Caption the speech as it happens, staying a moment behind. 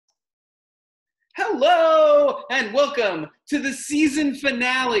Hello, and welcome to the season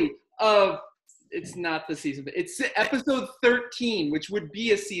finale of, it's not the season, but it's episode 13, which would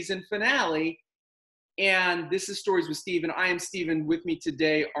be a season finale. And this is Stories with Steve, and I am Steve, and with me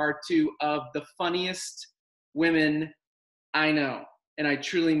today are two of the funniest women I know. And I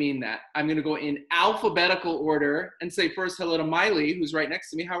truly mean that. I'm going to go in alphabetical order and say first hello to Maile, who's right next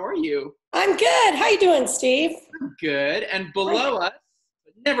to me. How are you? I'm good. How you doing, Steve? I'm good. And below us,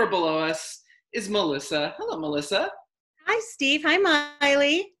 but never below us, is Melissa. Hello, Melissa. Hi, Steve. Hi,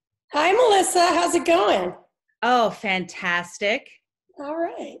 Maile. Hi, Melissa. How's it going? Oh, fantastic. All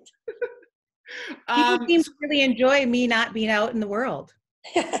right. People seem to really enjoy me not being out in the world.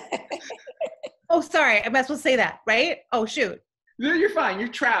 Oh, sorry. I'm not supposed to say that, right? Oh, shoot. No, you're fine. You're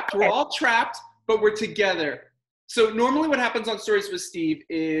trapped. Okay. We're all trapped, but we're together. So normally what happens on Stories with Steve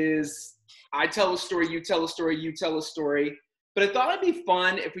is I tell a story, you tell a story, you tell a story. But I thought it'd be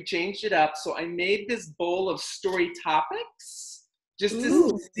fun if we changed it up. So I made this bowl of story topics just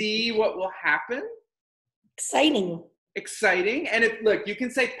to see what will happen. Exciting. And look, you can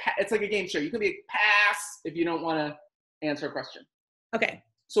say, it's like a game show. You can be a pass if you don't want to answer a question. Okay.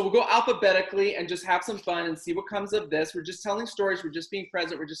 So we'll go alphabetically and just have some fun and see what comes of this. We're just telling stories. We're just being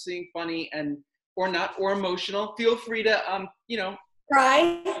present. We're just being funny and or not or emotional. Feel free to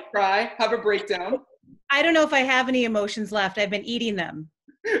cry, have a breakdown. I don't know if I have any emotions left. I've been eating them.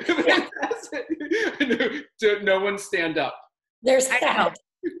 No one stand up. There's that.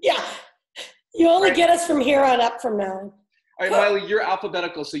 Yeah. You only get us from here on up from now on. All right, Maile, you're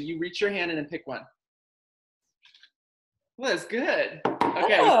alphabetical, so you reach your hand in and pick one. Well, that's good.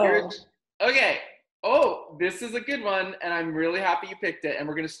 Okay. Okay. Oh, this is a good one, and I'm really happy you picked it, and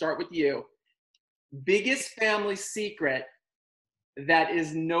we're going to start with you. Biggest family secret that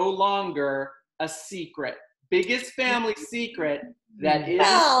is no longer a secret. Biggest family secret that isn't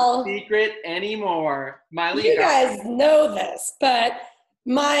a secret anymore. Maile, you guys know this, but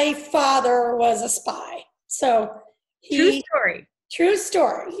my father was a spy. So True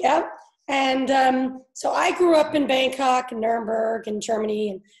story, yep. And so I grew up in Bangkok and Nuremberg in Germany,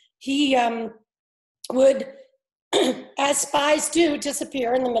 and he would, as spies do,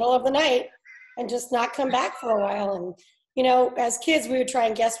 disappear in the middle of the night and just not come back for a while. And, you know, as kids, we would try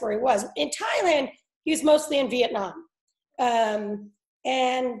and guess where he was. In Thailand, he was mostly in Vietnam.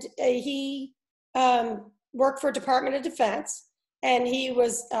 And he worked for Department of Defense, and he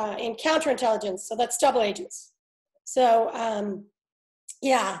was in counterintelligence, so that's double agents. So,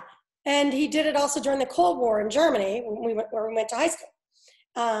 yeah. And he did it also during the Cold War in Germany where we went to high school.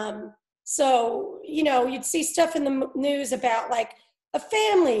 So, you know, you'd see stuff in the news about like a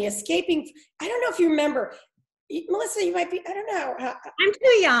family escaping. I don't know if you remember. Melissa, you might be, I don't know. I'm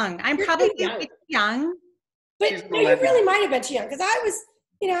too young. I'm probably too young. But no, you really might have been too young because I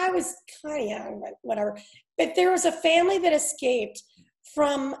was kind of young, but whatever. But there was a family that escaped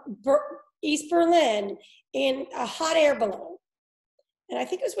from East Berlin in a hot air balloon. And I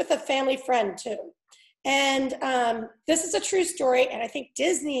think it was with a family friend too. And this is a true story. And I think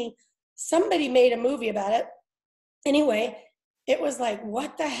somebody made a movie about it. Anyway, it was like,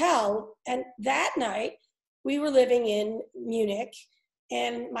 what the hell? And that night we were living in Munich,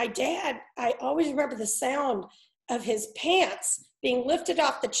 and my dad, I always remember the sound of his pants being lifted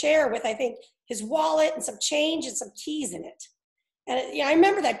off the chair with, I think, his wallet and some change and some keys in it. And I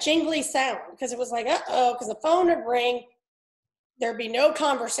remember that jingly sound because it was like, uh-oh, because the phone would ring. There'd be no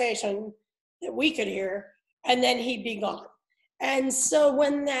conversation that we could hear, and then he'd be gone. And so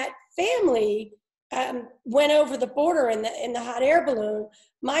when that family went over the border in the hot air balloon,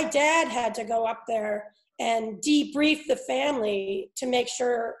 my dad had to go up there and debrief the family to make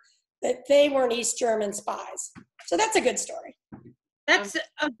sure that they weren't East German spies. So that's a good story. That's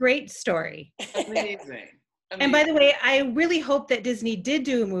a great story. Amazing. And by the way, I really hope that Disney did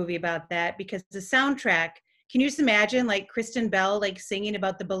do a movie about that, because the soundtrack, can you just imagine like Kristen Bell like singing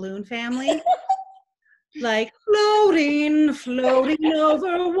about the balloon family? Like floating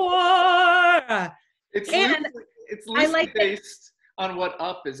over war. It's loosely based on what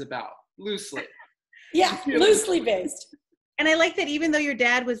Up is about. Loosely. Yeah, loosely based. And I like that even though your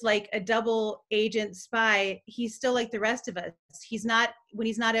dad was like a double agent spy, he's still like the rest of us. When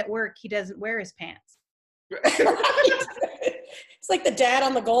he's not at work, he doesn't wear his pants. Right. It's like the dad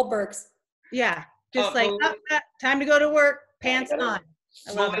on the Goldbergs. Yeah. Just time to go to work, pants on.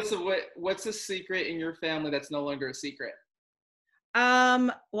 Melissa, what's a secret in your family that's no longer a secret?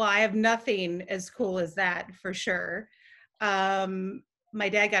 Well, I have nothing as cool as that for sure. my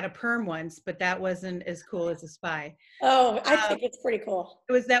dad got a perm once, but that wasn't as cool as a spy. Oh, I think it's pretty cool.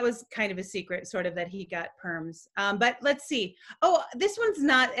 That was kind of a secret, sort of, that he got perms. But let's see. Oh, this one's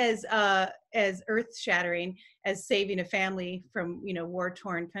not as earth-shattering as saving a family from, you know,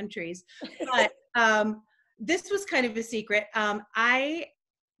 war-torn countries. But this was kind of a secret.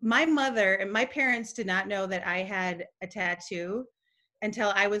 My mother and my parents did not know that I had a tattoo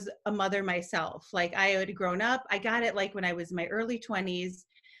until I was a mother myself. Like, I had grown up. I got it like when I was in my early 20s.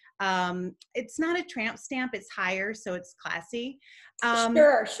 It's not a tramp stamp, it's higher, so it's classy.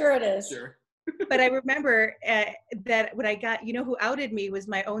 Sure it is. Sure. But I remember that when I got, you know, who outed me was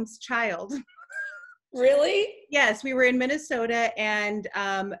my own child. Really? Yes, we were in Minnesota, and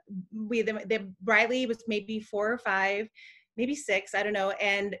Riley was maybe 4 or 5, maybe 6, I don't know,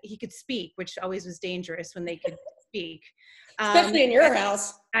 and he could speak, which always was dangerous when they could speak. Especially in your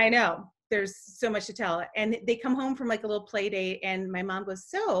house. I know. There's so much to tell. And they come home from like a little play date, and my mom goes,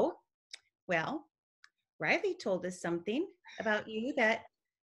 so, well, Riley told us something about you that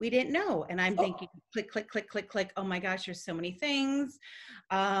we didn't know. And I'm thinking, click, click, click, click, click. Oh my gosh, there's so many things.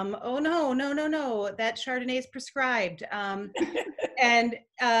 Oh no. That Chardonnay is prescribed. And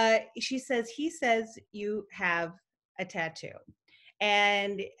he says you have a tattoo.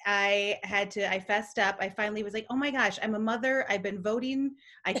 And I fessed up. I finally was like, oh my gosh, I'm a mother. I've been voting.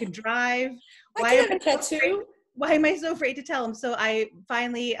 I can drive. I have a tattoo. Why am I so afraid to tell them? So I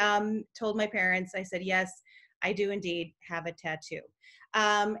finally told my parents. I said, yes, I do indeed have a tattoo.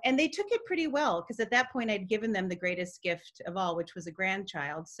 And they took it pretty well, because at that point I'd given them the greatest gift of all, which was a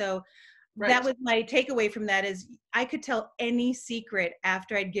grandchild. So that was my takeaway from that, is I could tell any secret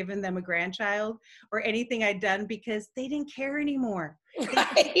after I'd given them a grandchild or anything I'd done, because they didn't care anymore.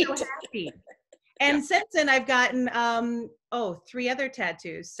 They were so happy. And since then I've gotten 3 other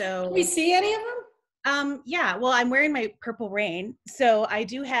tattoos. So can we see any of them? Yeah, well, I'm wearing my Purple Rain. So I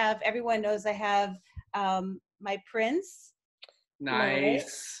do have, everyone knows I have my prince.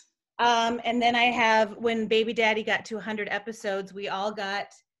 Nice. And then I have, when Baby Daddy got to 100 episodes, we all got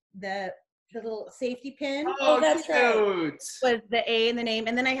the little safety pin. Oh, that's right. Was the A in the name.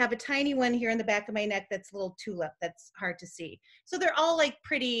 And then I have a tiny one here in the back of my neck that's a little tulip that's hard to see. So they're all like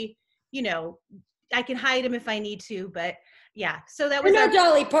pretty, you know, I can hide them if I need to, but yeah. So that was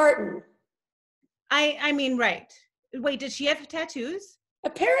Dolly Parton. I mean, right. Wait, did she have tattoos?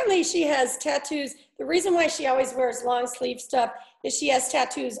 Apparently she has tattoos. The reason why she always wears long sleeve stuff is she has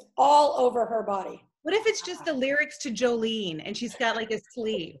tattoos all over her body. What if it's just the lyrics to Jolene and she's got like a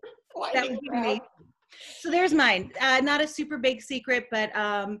sleeve? That would be amazing. So there's mine. Not a super big secret, but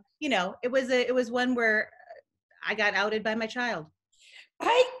you know, it was one where I got outed by my child.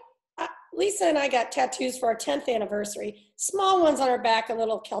 Lisa and I got tattoos for our 10th anniversary. Small ones on our back, a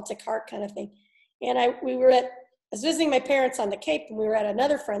little Celtic heart kind of thing. And I was visiting my parents on the Cape, and we were at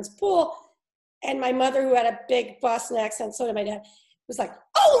another friend's pool, and my mother, who had a big Boston accent, so did my dad, was like,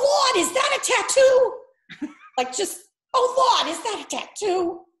 oh Lord, is that a tattoo? Like, just, oh Lord, is that a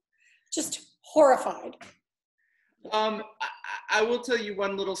tattoo? Just horrified. I will tell you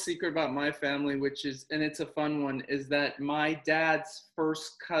one little secret about my family, which is, and it's a fun one, is that my dad's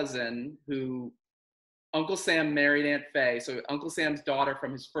first cousin, who Uncle Sam married Aunt Faye, so Uncle Sam's daughter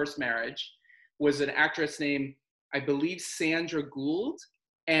from his first marriage, was an actress named, I believe, Sandra Gould,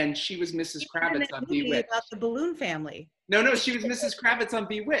 and she was Mrs. Kravitz on Bewitched. About the balloon family. No, she was Mrs. Kravitz on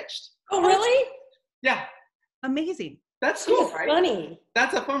Bewitched. Oh, really? Yeah. Amazing. That's cool, right? Funny.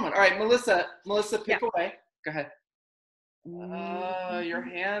 That's a fun one. All right, Melissa, pick away. Go ahead. Your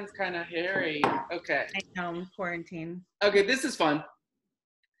hand's kind of hairy. Okay. I know, I'm quarantine. Okay, this is fun.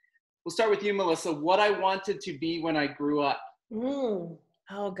 We'll start with you, Melissa. What I wanted to be when I grew up. Mm.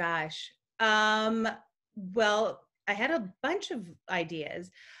 Oh gosh. Well, I had a bunch of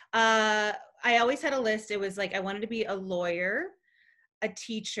ideas. I always had a list. It was like, I wanted to be a lawyer, a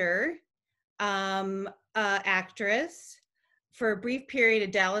teacher, actress, for a brief period, a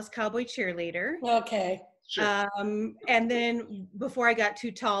Dallas Cowboy cheerleader. Okay. Sure. And then before I got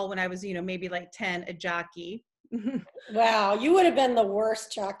too tall, when I was, you know, maybe like 10, a jockey. Wow, you would have been the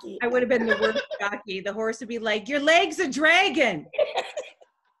worst jockey. I would have been the worst jockey. The horse would be like, your leg's a dragon.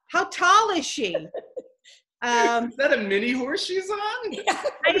 How tall is she? Is that a mini horse she's on?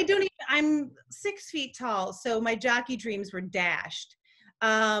 I'm 6 feet tall, so my jockey dreams were dashed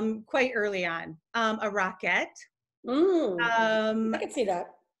quite early on. A rocket. I can see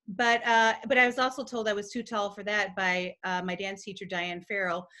that. But I was also told I was too tall for that by my dance teacher, Diane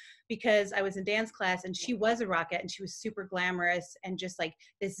Farrell, because I was in dance class and she was a rockette and she was super glamorous and just like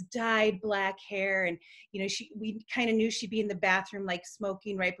this dyed black hair. And, you know, we kind of knew she'd be in the bathroom, like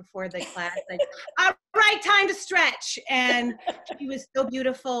smoking right before the class, like, all right, time to stretch. And she was so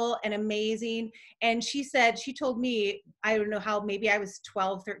beautiful and amazing. And she told me, I don't know how, maybe I was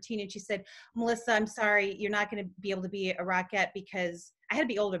 12, 13. And she said, Melissa, I'm sorry, you're not going to be able to be a rockette because I had to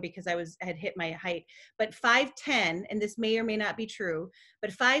be older because I had hit my height, but 5'10", and this may or may not be true,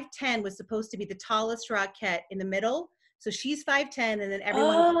 but 5'10" was supposed to be the tallest rockette in the middle. So she's 5'10", and then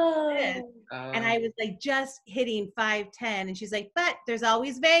everyone was and I was like just hitting 5'10", and she's like, but there's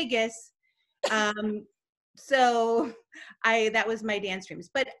always Vegas. So that was my dance dreams.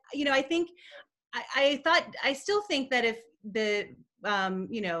 But, you know, I think, I still think that if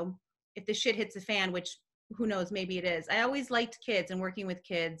you know, if the shit hits the fan, which who knows, maybe it is. I always liked kids and working with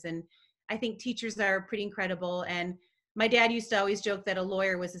kids. And I think teachers are pretty incredible. And my dad used to always joke that a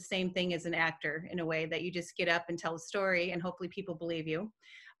lawyer was the same thing as an actor in a way, that you just get up and tell a story and hopefully people believe you.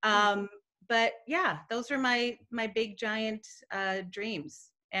 But yeah, those are my big giant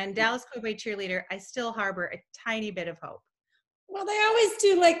dreams. And Dallas Cowboy cheerleader, I still harbor a tiny bit of hope. Well, they always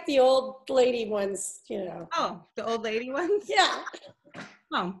do like the old lady ones, you know. Oh, the old lady ones? Yeah.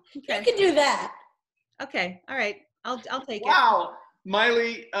 Oh, okay. You can do that. Okay, all right. I'll take it. Wow,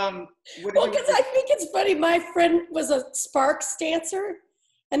 Miley. Well, because I think it's funny. My friend was a Sparks dancer,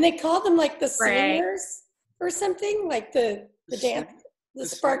 and they called them like the singers or something, like the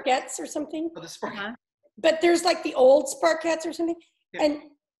Sparkettes or something. Oh, the Spark. But there's like the old Sparkettes or something. Yeah. And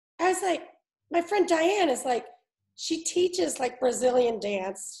I was like, my friend Diane is like, she teaches like Brazilian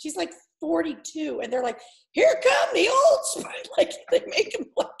dance. She's like 42, and they're like, here come the old Spark. Like they make them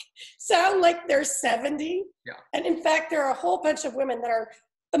like sound like they're 70. Yeah. And in fact, there are a whole bunch of women that are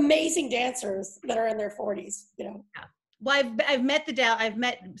amazing dancers that are in their 40s, you know. Yeah. Well, I've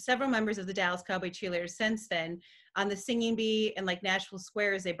met several members of the Dallas Cowboy cheerleaders since then on the singing bee and like Nashville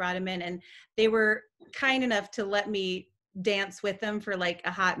Squares. They brought them in, and they were kind enough to let me dance with them for like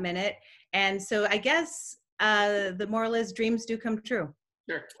a hot minute. And so I guess the moral is dreams do come true.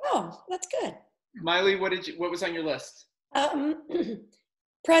 Sure. Oh, that's good. Miley, what was on your list?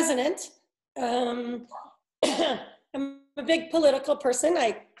 President. I'm a big political person.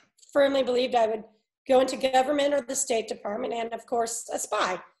 I firmly believed I would go into government or the State Department, and of course a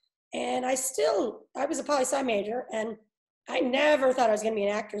spy. And I was a poli-sci major, and I never thought I was going to be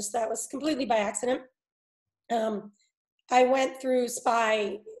an actress. That was completely by accident. I went through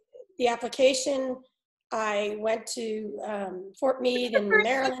spy, the application. I went to Fort Meade in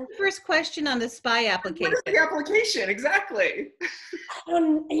Maryland. What's the first question on the spy application? What is the application? Exactly.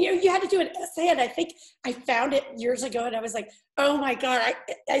 You had to do an essay, and I think I found it years ago, and I was like, oh my God,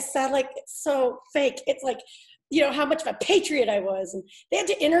 I sound like it's so fake. It's like, you know, how much of a patriot I was. And they had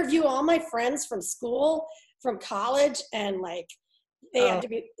to interview all my friends from school, from college, and like, they had to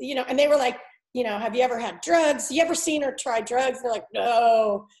be, you know, and they were like, you know, have you ever had drugs? You ever seen her try drugs? And they're like,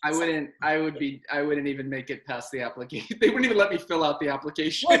 no. I wouldn't even make it past the application. They wouldn't even let me fill out the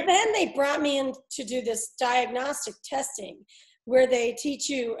application. Well, then they brought me in to do this diagnostic testing where they teach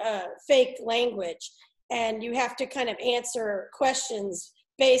you fake language, and you have to kind of answer questions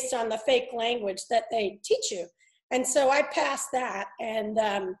based on the fake language that they teach you. And so I passed that, and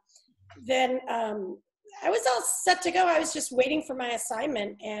then I was all set to go. I was just waiting for my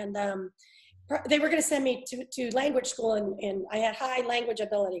assignment, and they were going to send me to language school, and I had high language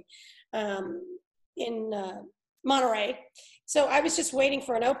ability in Monterey. So I was just waiting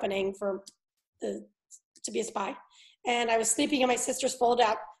for an opening to be a spy. And I was sleeping in my sister's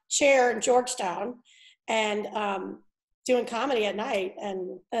fold-out chair in Georgetown and doing comedy at night.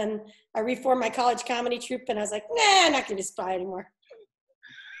 And then I reformed my college comedy troupe, and I was like, nah, I'm not going to be a spy anymore.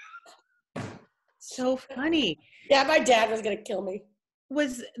 So funny. Yeah, my dad was going to kill me.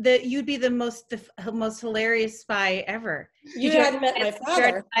 You'd be the most hilarious spy ever. You hadn't met my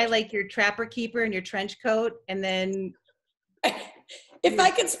father. I like your trapper keeper and your trench coat, and then if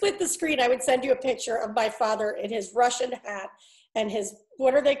I could split the screen, I would send you a picture of my father in his Russian hat and his,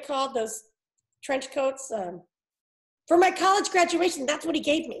 what are they called, those trench coats? For my college graduation, that's what he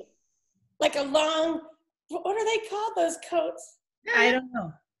gave me. Like a long, what are they called, those coats? Yeah, I don't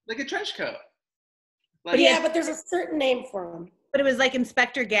know. Like a trench coat. Like, yeah, but there's a certain name for them. But it was like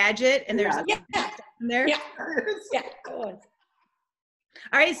Inspector Gadget, and there's in there. Yeah, yeah. All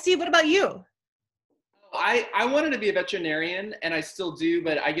right, Steve. What about you? I wanted to be a veterinarian, and I still do,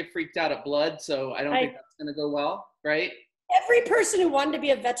 but I get freaked out at blood, so I don't think that's going to go well, right? Every person who wanted to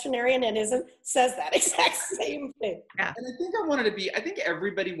be a veterinarian and isn't says that exact same thing. Yeah. And I think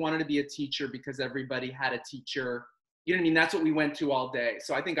everybody wanted to be a teacher because everybody had a teacher. You know what I mean? That's what we went to all day.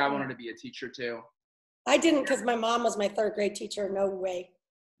 So I think I wanted to be a teacher too. I didn't because my mom was my third grade teacher. No way.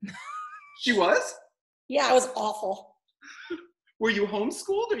 She was? Yeah, it was awful. Were you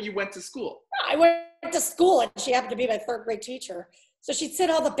homeschooled or you went to school? I went to school and she happened to be my third grade teacher. So she'd sit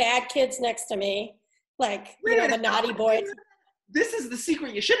all the bad kids next to me, like, the naughty boys. This is the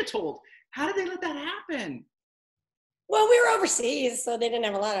secret you should have told. How did they let that happen? Well, we were overseas, so they didn't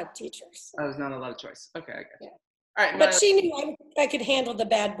have a lot of teachers. Oh, there's not a lot of choice. Okay, I guess. Yeah. All right. But she knew I could handle the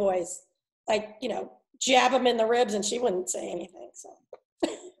bad boys. Like, jab them in the ribs and she wouldn't say anything. So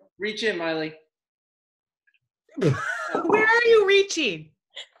Reach in, Miley. Where are you reaching?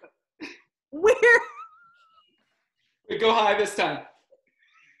 Where? Go high this time.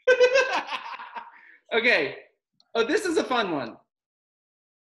 Okay. Oh, this is a fun one.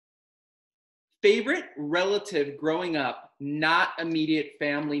 Favorite relative growing up, not immediate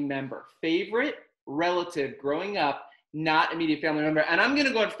family member. Favorite relative growing up, not immediate family member. And I'm going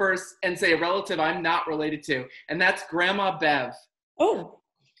to go first and say a relative I'm not related to, and that's Grandma Bev. Oh.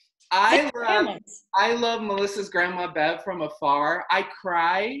 I love Melissa's Grandma Bev from afar. I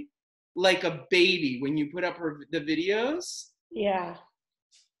cry like a baby when you put up the videos. Yeah.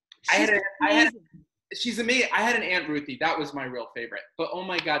 She's amazing. I had an Aunt Ruthie. That was my real favorite. But oh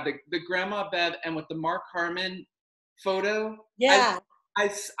my God, the Grandma Bev and with the Mark Harmon photo. Yeah.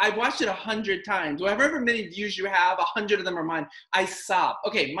 I watched it 100 times. However many views you have, 100 of them are mine. I sob.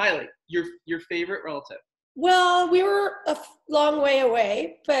 Okay, Miley, your favorite relative. Well, we were a long way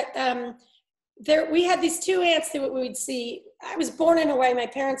away, but we had these two aunts that we'd see. I was born in Hawaii. My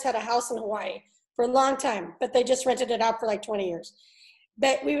parents had a house in Hawaii for a long time, but they just rented it out for like 20 years.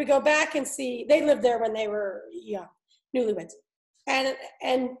 But we would go back and see, they lived there when they were young, newlyweds.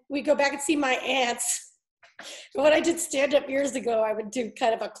 And we go back and see my aunts. But when I did stand up years ago, I would do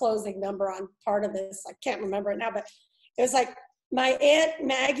kind of a closing number on part of this. I can't remember it now, but it was like my Aunt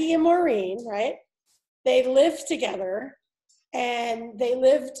Maggie and Maureen, right? They lived together and they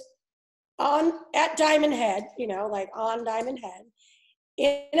lived at Diamond Head, like on Diamond Head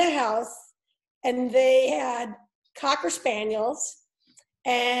in a house, and they had Cocker Spaniels.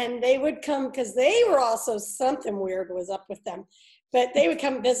 And they would come because they were also something weird was up with them, but they would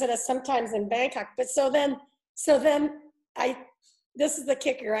come visit us sometimes in Bangkok. But so then this is the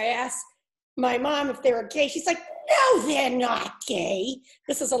kicker. I asked my mom if they were gay. She's like, no, they're not gay.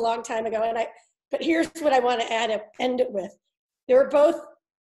 This is a long time ago. But here's what I want to end it with. They were both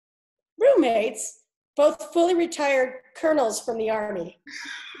roommates, both fully retired colonels from the Army.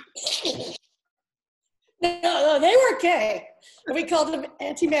 No, they were gay. We called them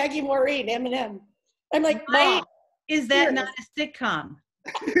Auntie Maggie Maureen, M&M. I'm like, Mom. Is that not a sitcom?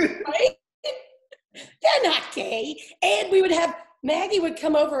 Right? They're not gay. And Maggie would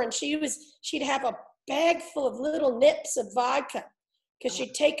come over and she'd have a bag full of little nips of vodka because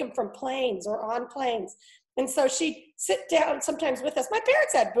she'd take them from planes or on planes. And so she'd sit down sometimes with us. My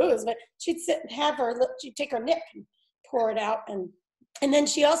parents had booze, but she'd sit and she'd take her nip and pour it out. And then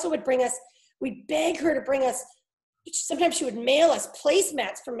she also would we'd beg her to bring us, sometimes she would mail us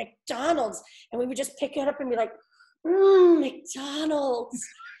placemats from McDonald's, and we would just pick it up and be like, McDonald's.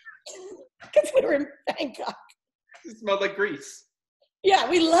 Because we were in Bangkok. It smelled like grease. Yeah,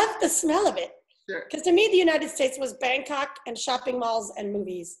 we loved the smell of it. Sure. Because to me, the United States was Bangkok and shopping malls and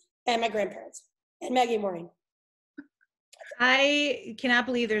movies and my grandparents and Maggie Maureen. I cannot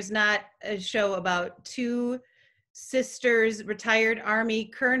believe there's not a show about two sisters, retired Army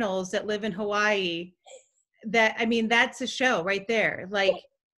colonels that live in Hawaii. That's a show right there. Like,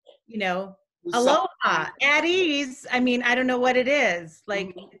 aloha, at ease. I don't know what it is.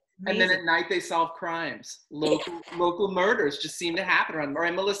 Like, and then at night they solve crimes. Local murders just seem to happen around them. All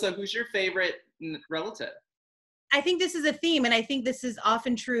right, Melissa, who's your favorite relative? I think this is a theme, and I think this is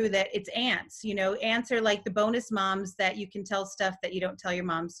often true that it's aunts. Aunts are like the bonus moms that you can tell stuff that you don't tell your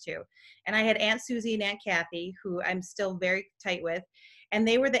moms to. And I had Aunt Susie and Aunt Kathy, who I'm still very tight with, and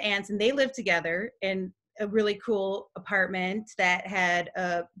they were the aunts, and they lived together in a really cool apartment that had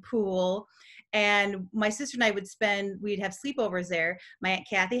a pool. And my sister and I we'd have sleepovers there. My Aunt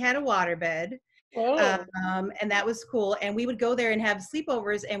Kathy had a waterbed. Oh. And that was cool. And we would go there and have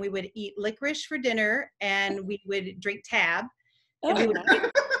sleepovers, and we would eat licorice for dinner, and we would drink tab. Oh,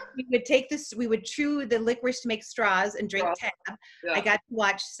 we would take this, we would chew the licorice to make straws and drink tab. Yeah. I got to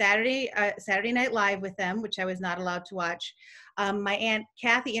watch Saturday Night Live with them, which I was not allowed to watch. My Aunt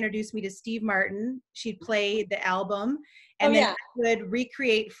Kathy introduced me to Steve Martin. She'd play the album, and then I would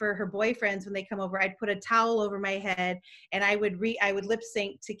recreate for her boyfriends when they come over. I'd put a towel over my head, and I would lip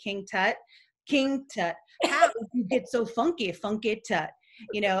sync to King Tut. King Tut, how did you get so funky Tut?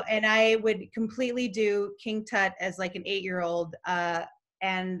 You know, and I would completely do King Tut as like an 8-year-old.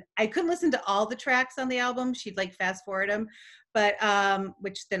 And I couldn't listen to all the tracks on the album. She'd like fast forward them, but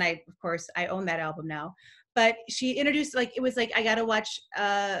which then I own that album now. But she introduced, like, it was like I got to watch.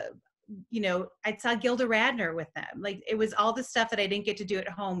 You know, I saw Gilda Radner with them. Like, it was all the stuff that I didn't get to do at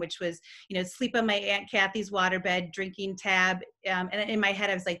home, which was, you know, sleep on my Aunt Kathy's waterbed, drinking tab. And in my head,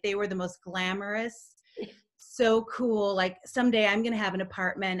 I was like, they were the most glamorous, so cool. Like, someday I'm going to have an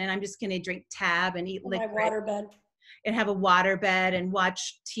apartment and I'm just going to drink tab and eat liquor. My waterbed. And have a waterbed and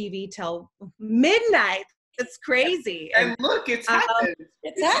watch TV till midnight. It's crazy. And look, it's happened.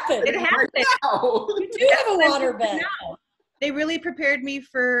 It's happened. It happened. Right now. You do have a waterbed. They really prepared me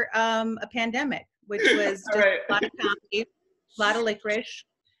for a pandemic, which was just a lot of comedy, a lot of licorice,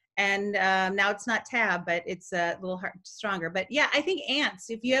 and now it's not tab, but it's a little stronger. But yeah, I think ants.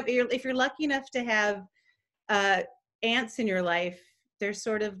 If you're lucky enough to have ants in your life, they're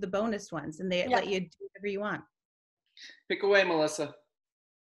sort of the bonus ones, and they let you do whatever you want. Pick away, Melissa.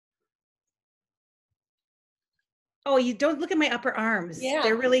 Oh, you don't look at my upper arms. Yeah.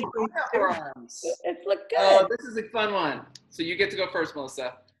 They're really upper arms. It look good. Oh, this is a fun one. So you get to go first,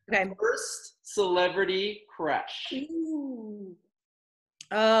 Melissa. Okay. First celebrity crush. Ooh.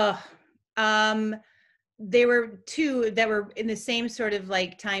 There were two that were in the same sort of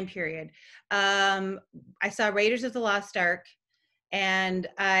like time period. I saw Raiders of the Lost Ark, and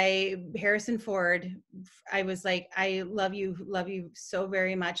Harrison Ford. I was like, I love you so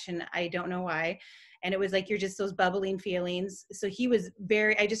very much, and I don't know why. And it was like, you're just those bubbling feelings. So he was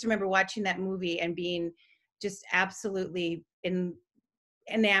I just remember watching that movie and being just absolutely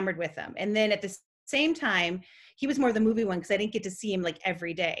enamored with him. And then at the same time, he was more the movie one because I didn't get to see him like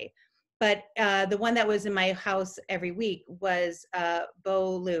every day. But the one that was in my house every week was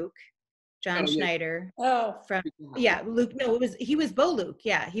Bo Luke, John Schneider. Oh. Luke. No, he was Bo Luke.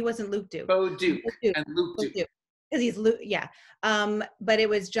 Yeah, he wasn't Luke Duke. Bo Duke and Luke Duke. Because he's Luke, yeah. But it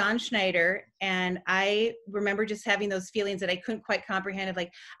was John Schneider, and I remember just having those feelings that I couldn't quite comprehend of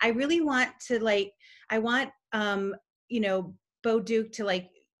like, I really want to you know, Bo Duke to like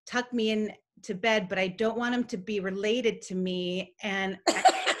tuck me in to bed, but I don't want him to be related to me. And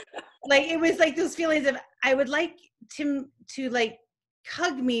like, it was like those feelings of, I would like him to like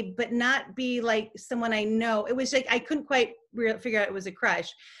hug me, but not be like someone I know. It was like, I couldn't quite figure out it was a crush.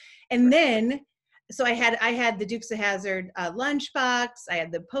 And then, so I had the Dukes of Hazzard lunchbox, I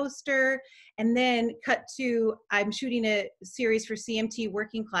had the poster, and then cut to, I'm shooting a series for CMT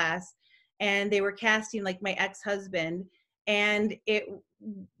Working Class, and they were casting like my ex-husband, and it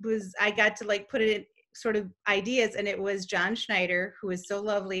was, I got to like put it in sort of ideas, and it was John Schneider, who was so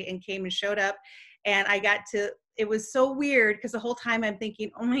lovely and came and showed up, and it was so weird because the whole time I'm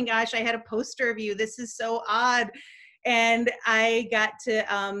thinking, oh my gosh, I had a poster of you, this is so odd. And I got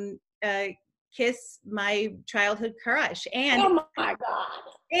to kiss my childhood crush. And oh my God.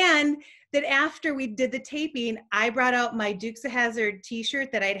 And that after we did the taping, I brought out my Dukes of Hazzard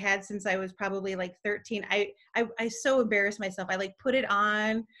t-shirt that I'd had since I was probably like 13. I so embarrassed myself. I like put it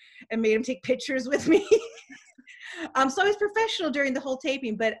on and made him take pictures with me. So I was professional during the whole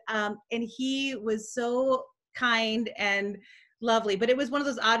taping, but and he was so kind and lovely. But it was one of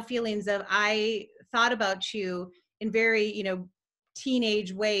those odd feelings of, I thought about you in very, you know,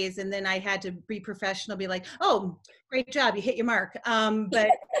 teenage ways, and then I had to be professional, be like, oh, great job, you hit your mark. But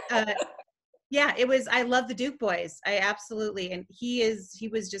yeah, it was, I love the Duke boys. I absolutely, and he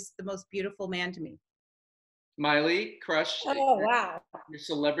was just the most beautiful man to me. Miley, crush. Oh, wow. Your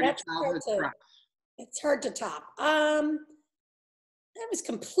celebrity childhood crush. It's hard to top. I was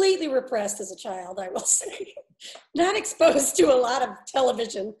completely repressed as a child, I will say. Not exposed to a lot of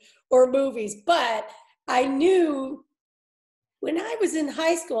television or movies, but I knew when I was in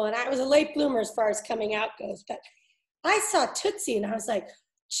high school, and I was a late bloomer as far as coming out goes, but I saw Tootsie and I was like,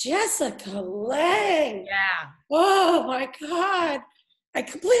 Jessica Lange. Yeah. Oh my God. I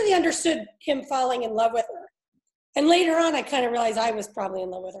completely understood him falling in love with her. And later on, I kind of realized I was probably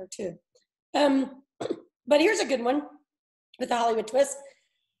in love with her too. But here's a good one with a Hollywood twist.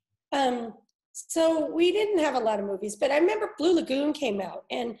 So we didn't have a lot of movies, but I remember Blue Lagoon came out,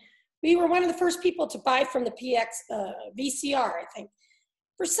 and we were one of the first people to buy from the PX VCR, I think.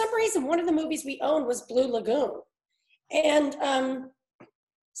 For some reason, one of the movies we owned was Blue Lagoon. And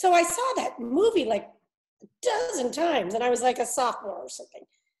so I saw that movie like a dozen times, and I was like a sophomore or something.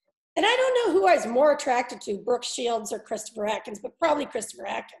 And I don't know who I was more attracted to, Brooke Shields or Christopher Atkins, but probably Christopher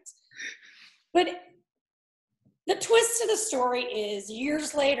Atkins. But the twist of the story is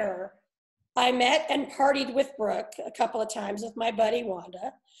years later, I met and partied with Brooke a couple of times with my buddy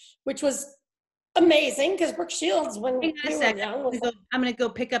Wanda, which was amazing because Brooke Shields, when we were young, was I'm going to go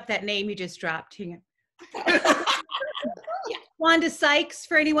pick up that name you just dropped. Hang on. yeah. Wanda Sykes,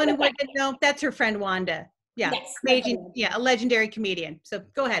 for anyone who wouldn't know, that's her friend Wanda. Yeah, Yes, amazing. Yeah, a legendary comedian. So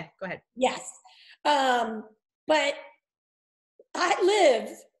go ahead. Yes. But I live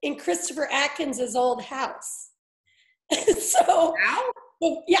in Christopher Atkins's old house. So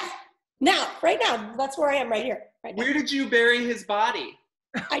Now? Yeah. Right now, that's where I am right here. Right now. Where did you bury his body?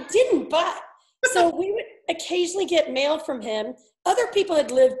 I didn't, but so we would occasionally get mail from him. Other people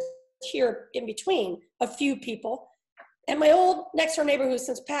had lived here in between, a few people. And my old next door neighbor, who's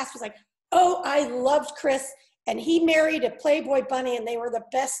since passed, was like, oh, I loved Chris. And he married a Playboy bunny, and they were the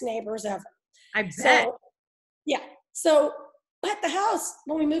best neighbors ever. I bet. So, yeah. So at the house,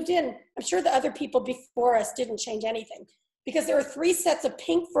 when we moved in, I'm sure the other people before us didn't change anything, because there were 3 sets of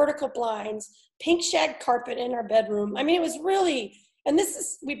pink vertical blinds, pink shag carpet in our bedroom. I mean, it was really, and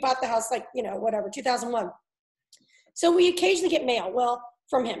we bought the house like, 2001. So we occasionally get mail,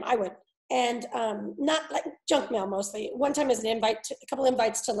 from him, I would. And not like junk mail mostly. One time as a couple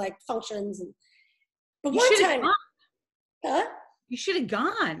invites to like functions. But one time, you should have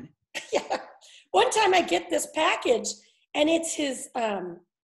gone. Yeah. One time I get this package and it's it's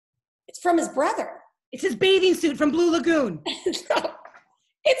from his brother. It's his bathing suit from Blue Lagoon.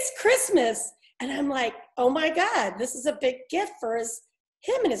 It's Christmas. And I'm like, oh my God, this is a big gift for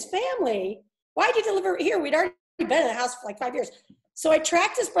him and his family. Why'd you deliver it here? We'd already been in the house for like 5 years. So I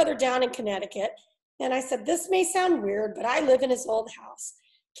tracked his brother down in Connecticut. And I said, this may sound weird, but I live in his old house.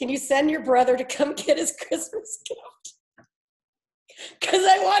 Can you send your brother to come get his Christmas gift? Because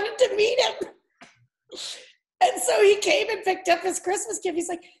I wanted to meet him. And so he came and picked up his Christmas gift. He's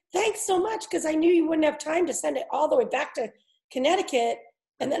like, thanks so much, because I knew you wouldn't have time to send it all the way back to Connecticut,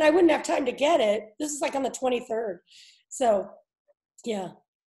 and then I wouldn't have time to get it. This is like on the 23rd. So, yeah.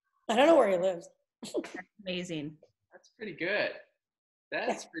 I don't know where he lives. That's amazing. That's pretty good.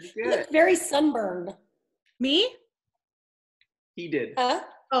 That's pretty He good. looked very sunburned. Me? He did.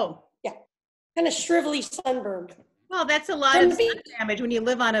 Oh. Yeah. Kind of shrivelly sunburned. Well, that's a lot of sun damage when you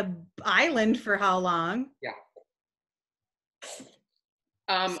live on an island for how long? Yeah.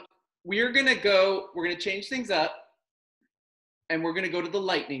 We're going to change things up, and we're going to go to the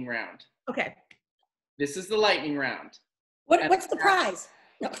lightning round. Okay. This is the lightning round. What's the prize?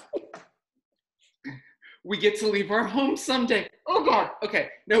 No. We get to leave our home someday. Oh God. Okay.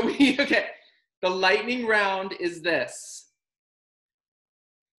 Okay. The lightning round is this.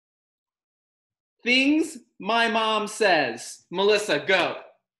 Things my mom says. Melissa, go.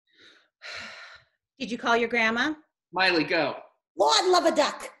 Did you call your grandma? Miley, go. Lord love a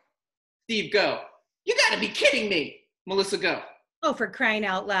duck. Steve, go. You gotta be kidding me. Melissa, go. Oh, for crying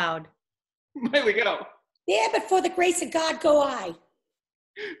out loud. Miley, go. Yeah, but for the grace of God go I.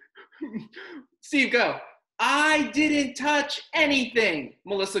 Steve, go. I didn't touch anything.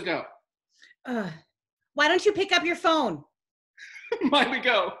 Melissa, go. Why don't you pick up your phone? Miley,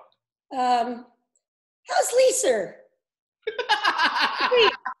 go. How's Lisa?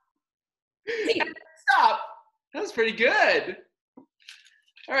 Stop. That was pretty good.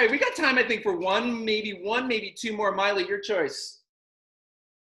 All right, we got time, I think, for one, maybe two more. Miley, your choice.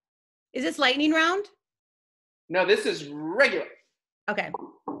 Is this lightning round? No, this is regular. Okay.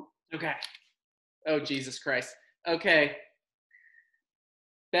 Okay. Oh, Jesus Christ. Okay.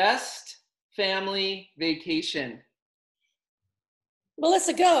 Best family vacation.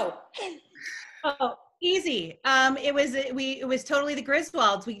 Melissa, go. Oh, easy. It was totally the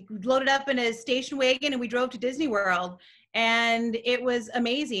Griswolds. We loaded up in a station wagon and we drove to Disney World, and it was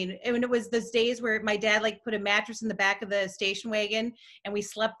amazing. And it was those days where my dad put a mattress in the back of the station wagon, and we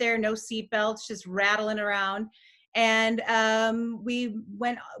slept there, no seatbelts, just rattling around. And I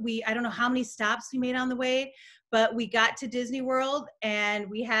don't know how many stops we made on the way, but we got to Disney World, and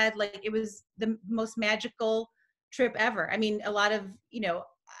we had it was the most magical trip ever. I mean, a lot of,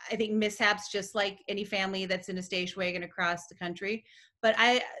 I think mishaps, just like any family that's in a station wagon across the country. But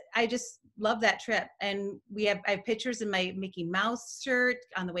I just love that trip. And I have pictures in my Mickey Mouse shirt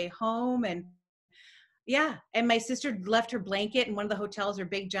on the way home. And yeah, and my sister left her blanket in one of the hotels, her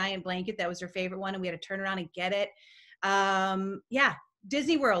big giant blanket. That was her favorite one. And we had to turn around and get it. Yeah,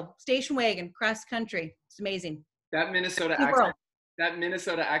 Disney World, station wagon, cross country. It's amazing. That Minnesota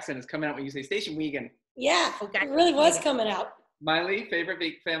accent is coming out when you say station wagon. Yeah, Okay. it really was coming out. Maile, favorite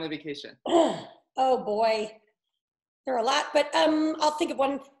family vacation? Oh boy, there are a lot, but I'll think of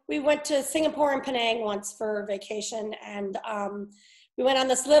one. We went to Singapore and Penang once for vacation, and we went on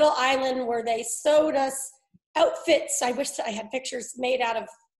this little island where they sewed us outfits. I wish I had pictures made out of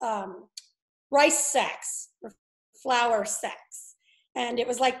rice sacks or flour sacks, and it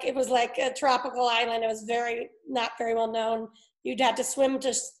was like a tropical island. It was not very well known. You'd have to swim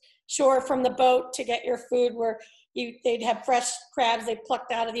to shore from the boat to get your food, where they'd have fresh crabs they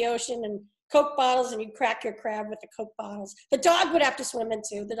plucked out of the ocean and Coke bottles, and you'd crack your crab with the Coke bottles. The dog would have to swim in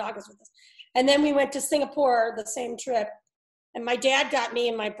too. The dog was with us. And then we went to Singapore the same trip. And my dad got me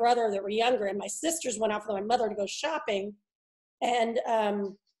and my brother that were younger, and my sisters went out with my mother to go shopping. And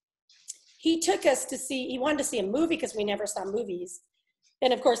he took us he wanted to see a movie because we never saw movies.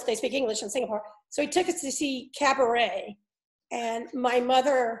 And of course, they speak English in Singapore. So he took us to see Cabaret. And my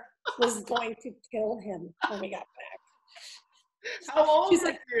mother was going to kill him when we got back. How old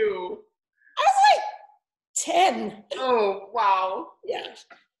were you? I was like 10. Oh, wow. Yeah.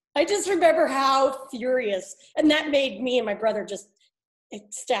 I just remember how furious. And that made me and my brother just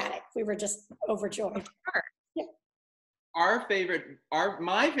ecstatic. We were just overjoyed. Yeah. My favorite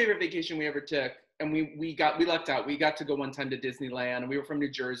vacation we ever took, and we lucked out. We got to go one time to Disneyland, and we were from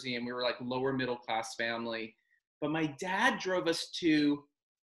New Jersey, and we were like lower middle class family. But my dad drove us to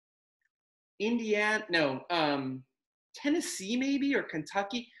Tennessee maybe, or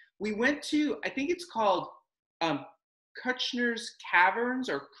Kentucky. We went to, I think it's called Kutchner's Caverns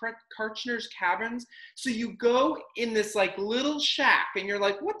or Karchner's Caverns. So you go in this like little shack and you're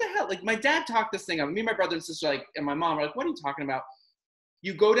like, what the hell? Like my dad talked this thing up. Me, my brother and sister, and my mom are like, what are you talking about?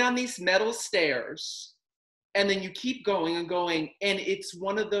 You go down these metal stairs and then you keep going and going. And it's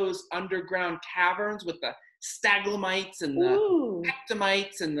one of those underground caverns with the staglamites and the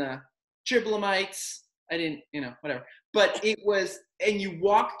pectamites and the triblamites. I didn't, whatever. But it was, and you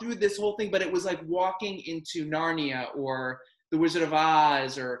walk through this whole thing, but it was like walking into Narnia or The Wizard of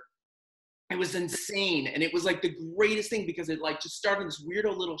Oz, or it was insane. And it was like the greatest thing because it like just started in this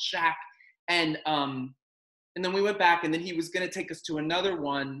weirdo little shack. And then we went back, and then he was going to take us to another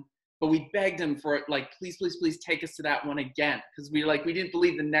one, but we begged him for it, like, please, please, please take us to that one again. Because we didn't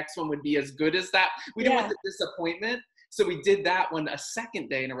believe the next one would be as good as that. We didn't want the disappointment. So we did that one a second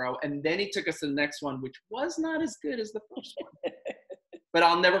day in a row, and then he took us to the next one, which was not as good as the first one. But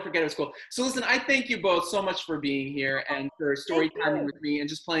I'll never forget. It was cool. So listen, I thank you both so much for being here and for story timing with me and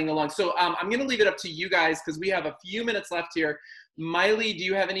just playing along. So I'm going to leave it up to you guys because we have a few minutes left here. Maile, do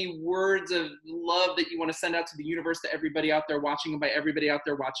you have any words of love that you want to send out to the universe, to everybody out there watching? And by everybody out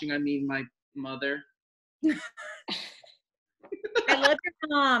there watching, I mean my mother. I love your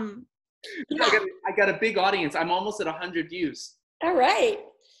mom. Yeah. I got a big audience. I'm almost at 100 views. All right.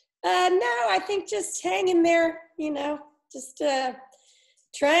 No, I think just hang in there, just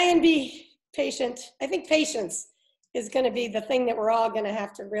try and be patient. I think patience is going to be the thing that we're all going to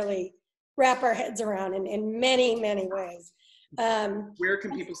have to really wrap our heads around in many, many ways. Where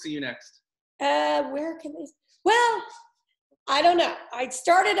can people see you next? Where can they? Well, I don't know. I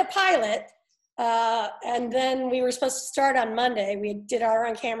started a pilot. And then we were supposed to start on Monday. We did our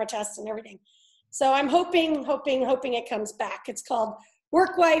on-camera tests and everything. So I'm hoping it comes back. It's called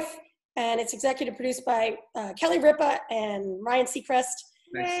Work Wife, and it's executive produced by Kelly Ripa and Ryan Seacrest.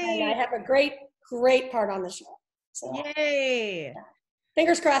 Nice. And I have a great, great part on the show. So, yay! Yeah.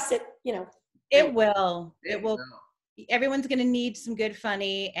 Fingers crossed it will. It will. Everyone's going to need some good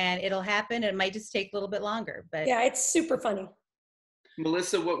funny, and it'll happen. It might just take a little bit longer, but yeah, it's super funny.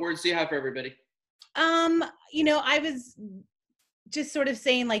 Melissa, what words do you have for everybody? I was just sort of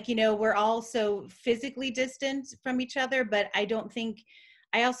saying, like, we're all so physically distant from each other, but I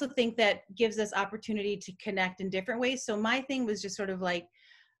also think that gives us opportunity to connect in different ways. So my thing was just sort of like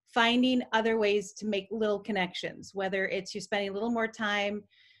finding other ways to make little connections, whether it's you're spending a little more time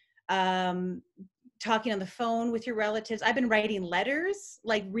talking on the phone with your relatives. I've been writing letters,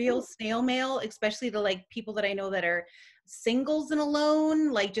 like real snail mail, especially to like people that I know that are singles and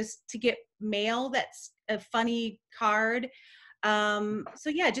alone, like just to get mail that's a funny card. So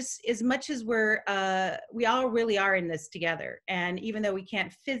yeah, just as much as we all really are in this together, and even though we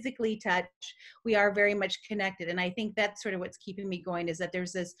can't physically touch, we are very much connected. And I think that's sort of what's keeping me going, is that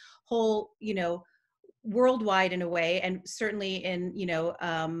there's this whole, worldwide in a way, and certainly in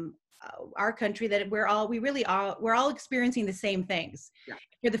our country, that we're all experiencing the same things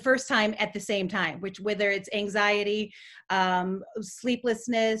for the first time at the same time, which, whether it's anxiety,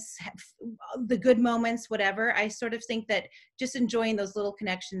 sleeplessness, the good moments, whatever. I sort of think that just enjoying those little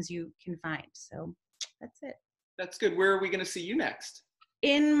connections you can find. So that's it. That's good. Where are we going to see you next?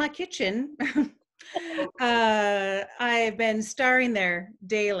 In my kitchen. I've been starring there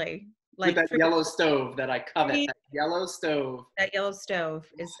daily. With that yellow stove that I covet. That yellow stove. That yellow stove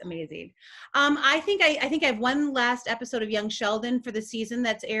is amazing. I think I have one last episode of Young Sheldon for the season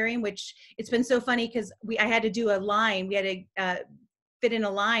that's airing, which it's been so funny because I had to do a line. We had to fit in a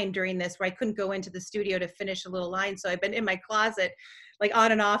line during this where I couldn't go into the studio to finish a little line. So I've been in my closet, like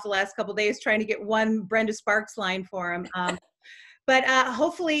on and off the last couple of days, trying to get one Brenda Sparks line for him. But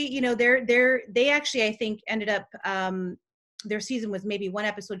hopefully, you know, they actually, I think, ended up, their season was maybe one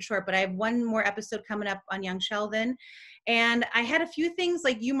episode short, but I have one more episode coming up on Young Sheldon. And I had a few things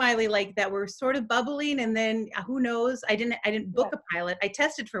like you, Maile, like that were sort of bubbling, and then who knows? I didn't book a pilot. I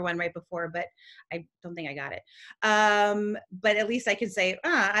tested for one right before, but I don't think I got it. But at least I could say,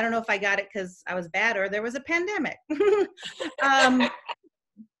 I don't know if I got it because I was bad or there was a pandemic.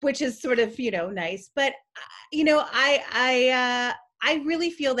 Which is sort of, you know, nice. But you know, I really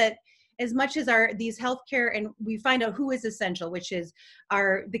feel that as much as these healthcare, and we find out who is essential, which is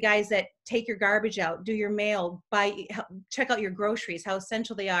the guys that take your garbage out, do your mail, check out your groceries, how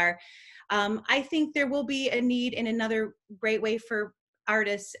essential they are. I think there will be a need in another great way for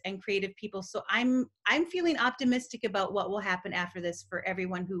artists and creative people. So I'm feeling optimistic about what will happen after this for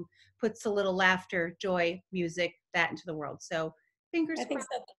everyone who puts a little laughter, joy, music, that into the world. So fingers crossed.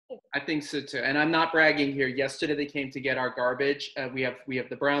 I think so too. And I'm not bragging here. Yesterday they came to get our garbage. We have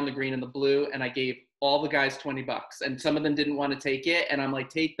the brown, the green, and the blue. And I gave all the guys $20, and some of them didn't want to take it. And I'm like,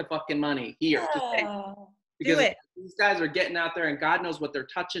 take the fucking money here. Just take it. Because do it. These guys are getting out there, and God knows what they're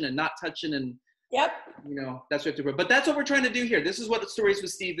touching and not touching. And yep. You know, that's what they're. But that's what we're trying to do here. This is what the Stories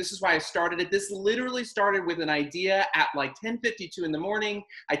with Steve. This is why I started it. This literally started with an idea at like 10:52 in the morning.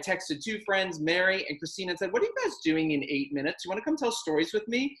 I texted two friends, Mary and Christina, and said, "What are you guys doing in 8 minutes? You want to come tell stories with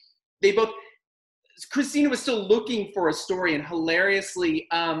me?" They both. Christina was still looking for a story, and hilariously,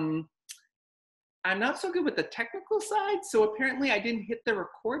 I'm not so good with the technical side, so apparently I didn't hit the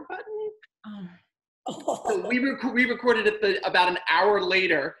record button. So we recorded it about an hour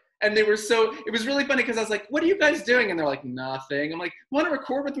later. And it was really funny because I was like, what are you guys doing? And they're like, nothing. I'm like, want to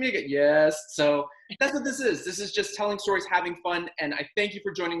record with me? I go, yes. So that's what this is. This is just telling stories, having fun. And I thank you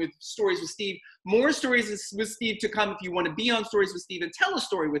for joining me with Stories with Steve. More Stories with Steve to come. If you want to be on Stories with Steve and tell a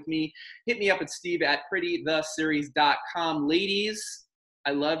story with me, hit me up at steve@prettytheseries.com. Ladies,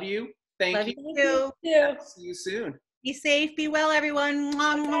 I love you. Thank you. You. See you soon. Be safe. Be well, everyone.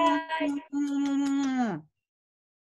 Bye.